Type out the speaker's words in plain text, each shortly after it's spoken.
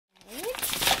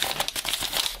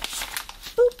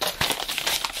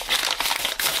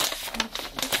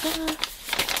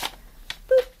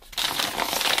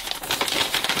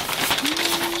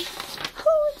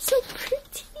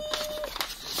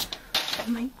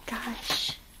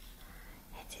gosh.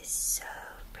 It is so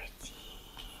pretty.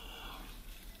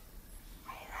 I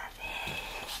love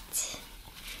it.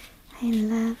 I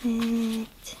love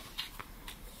it.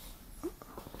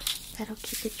 That'll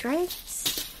keep it dry.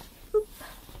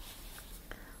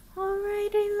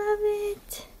 Alright, I love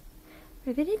it.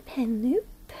 Riveted pen loop.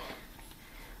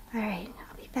 Alright,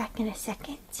 I'll be back in a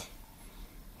second.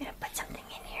 I'm gonna put something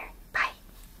in here. Bye.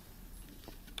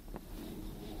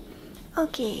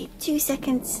 Okay, 2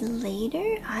 seconds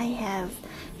later, I have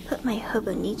put my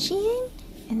Hobonichi in,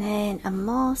 and then a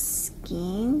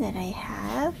Moleskine that I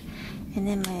have, and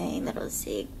then my little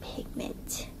Zig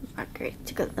pigment marker. It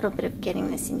took a little bit of getting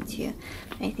this into,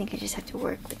 but I think I just have to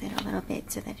work with it a little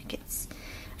bit so that it gets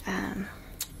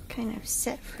kind of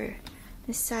set for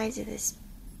the size of this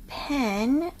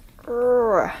pen.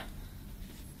 But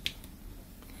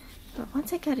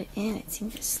once I got it in, it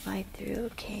seemed to slide through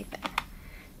okay, but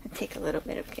it'll take a little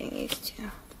bit of getting used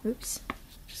to. Oops,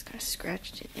 just kind of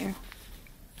scratched it there.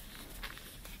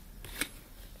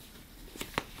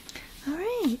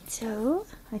 Alright, so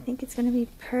I think it's going to be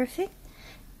perfect.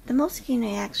 The Moleskine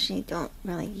I actually don't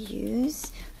really use.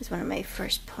 It was one of my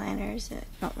first planners. I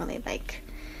don't really like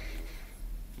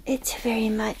it very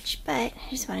much, but I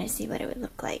just wanted to see what it would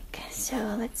look like. So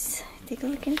let's take a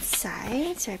look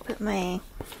inside. So I put my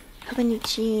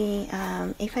Hobonichi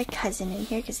A5 Cousin in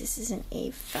here because this is an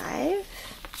A5.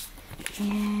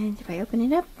 And if I open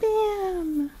it up,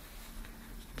 bam!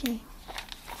 Okay.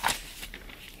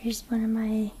 Here's one of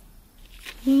my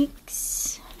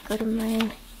weeks. Go to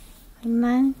my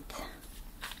month,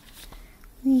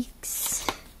 weeks,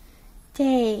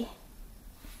 day.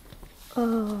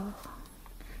 Oh,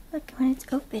 look, when it's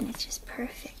open, it's just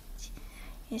perfect.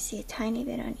 You see a tiny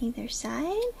bit on either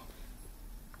side.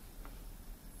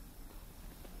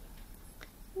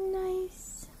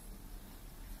 Nice.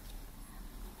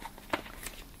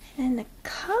 And then the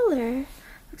color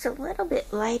looks a little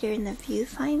bit lighter in the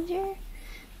viewfinder.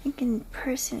 I think in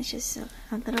person it's just a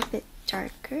little bit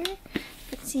darker.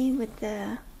 But see, with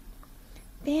the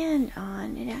band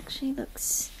on, it actually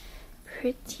looks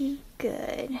pretty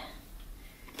good.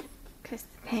 Because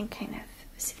the pen kind of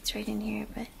sits right in here,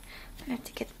 but I'm gonna have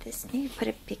to get this, maybe put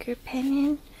a bigger pen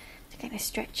in to kind of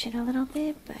stretch it a little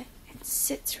bit, but it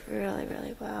sits really,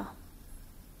 really well.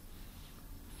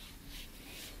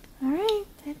 Alright,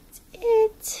 that's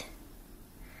it.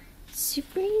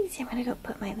 Super easy. I'm gonna go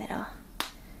put my little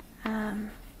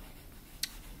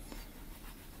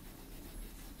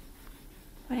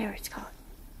whatever it's called.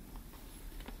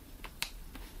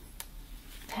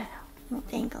 I don't know, little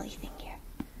dangly thing here.